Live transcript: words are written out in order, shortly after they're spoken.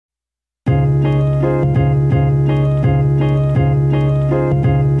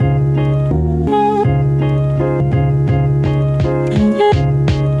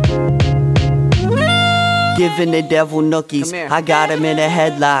giving the devil nookies. I got him in a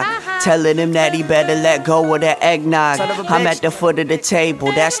headlock, telling him that he better let go of that eggnog. I'm at the foot of the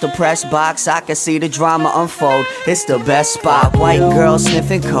table, that's the press box. I can see the drama unfold, it's the best spot. White girl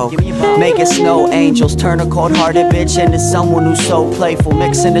sniffing coke, making snow angels. Turn a cold-hearted bitch into someone who's so playful.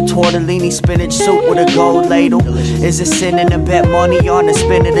 Mixing the tortellini spinach soup with a gold ladle. Is it sinning to bet money on the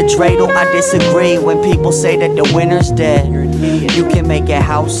spin of the dreidel? I disagree when people say that the winner's dead. You can make a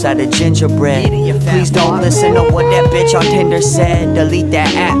house out of gingerbread. Please don't listen to what that bitch on Tinder said. Delete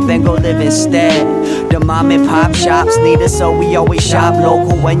that app and go live instead. The mom and pop shops need us, so we always shop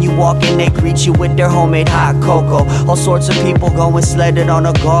local. When you walk in, they greet you with their homemade hot cocoa. All sorts of people going sledding on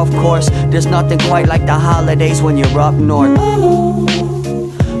a golf course. There's nothing quite like the holidays when you're up north.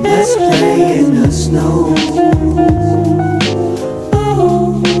 Let's play in the snow.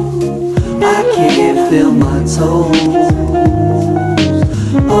 I can't feel my toes.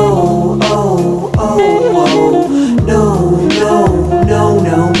 Oh, oh, oh, oh. No, no, no,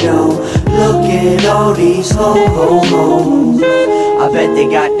 no, no. Look at all these ho-ho-hos. I bet they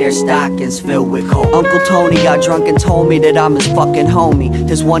got their stockings filled with coke. Uncle Tony got drunk and told me that I'm his fucking homie,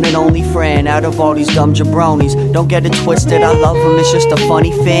 his one and only friend out of all these dumb jabronis. Don't get it twisted, I love him, it's just a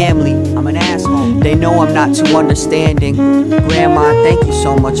funny family. I'm an asshole, they know I'm not too understanding. Grandma, thank you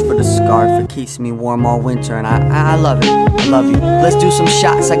so much for the scarf. It keeps me warm all winter and I love it, I love you. Let's do some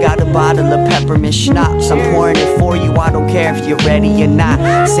shots, I got a bottle of peppermint schnapps. I'm pouring it for you, I don't care if you're ready or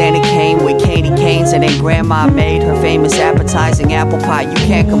not. Santa came with candy canes and then Grandma made her famous appetizing apple pie. You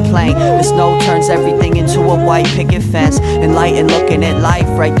can't complain, the snow turns everything into a white picket fence. Enlightened looking at life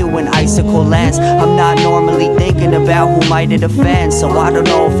right through an icicle lens. I'm not normally thinking about who might it offend, so I don't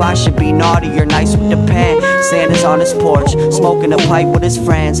know if I should be naughty or nice with the pen. Santa's on his porch, smoking a pipe with his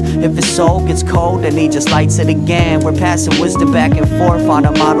friends. If his soul gets cold, then he just lights it again. We're passing wisdom back and forth on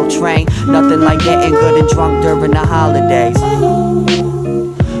a model train. Nothing like getting good and drunk during the holidays.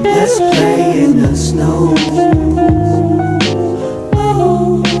 Let's play in the snow.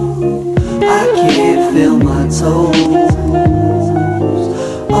 I can't feel my toes.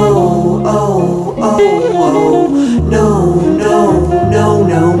 Oh, oh, oh, oh. No, no, no,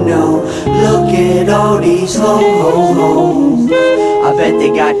 no, no. Look at all these ho-ho-hos. I bet they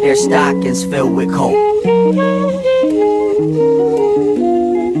got their stockings filled with coke.